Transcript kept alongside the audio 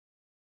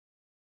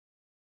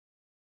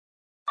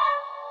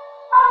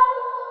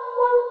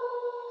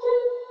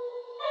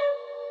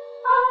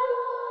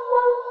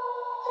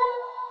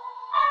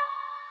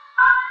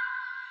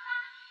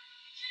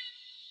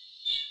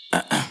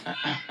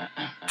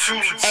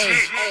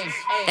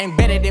Ain't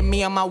better than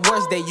me on my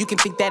worst day. You can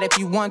think that if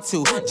you want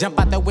to. Jump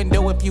out the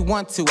window if you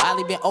want to. I'll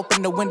even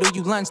open the window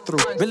you lunge through.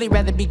 Really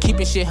rather be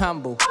keeping shit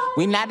humble.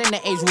 We not in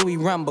the age where we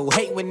rumble.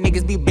 Hate when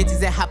niggas be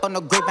bitches and hop on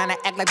the grapevine and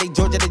act like they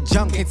Georgia the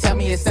jump. Can't tell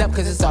me it's up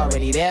cause it's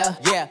already there.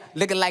 Yeah,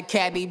 looking like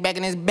Caddy back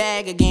in his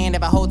bag again.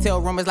 If a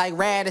hotel room is like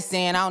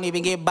Radisson, I don't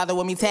even get bothered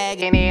with me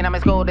tagging in. I'm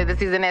as cold as the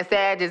season that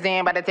Sag is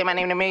in. By the time I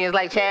name the millions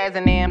like Chaz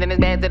and them. Then it's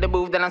bad to the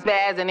booth, then I'm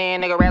spazzing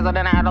in. Nigga razzle,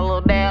 then I had a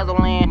little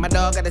dazzle in. My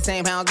dog got the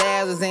same pounds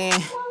dazzles in.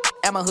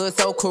 And my hood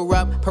so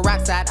corrupt.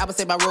 Peroxide, I would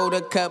say my road a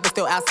cut, but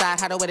still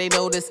outside. How the way they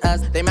notice us?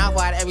 They mouth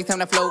wide every time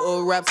the flow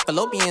erupts.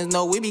 Fallopians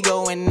know we be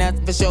going nuts.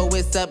 For sure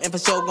it's up and for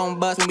sure gon'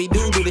 bust. When we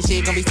do the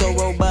shit, gon' be so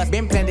robust.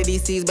 Been planted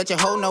these seeds, but your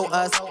hoe know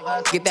us.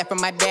 Get that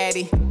from my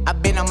daddy. I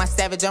been on my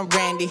savage, I'm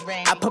Randy.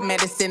 I put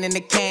medicine in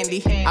the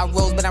candy. I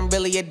rose, but I'm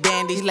really a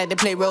dandy. She like to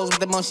play roles with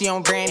the most she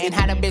on Brandy. And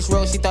how the bitch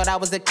rose, she thought I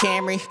was a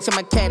Camry. So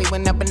my caddy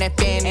went up in that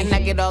fanny. And I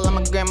get all of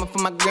my grandma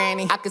from my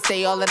granny. I could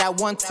say all that I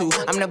want to.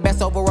 I'm the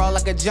best overall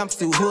like a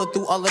jumpsuit. Hood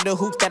through all of the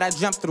hoops that I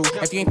jump through.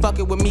 If you ain't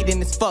fucking with me,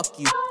 then it's fuck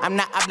you. I'm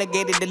not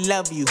obligated to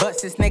love you. But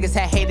since niggas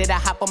had hated, I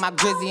hop on my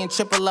Grizzy and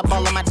triple up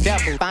all of my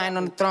double. Fine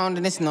on the throne,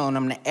 then it's known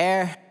I'm the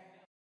heir.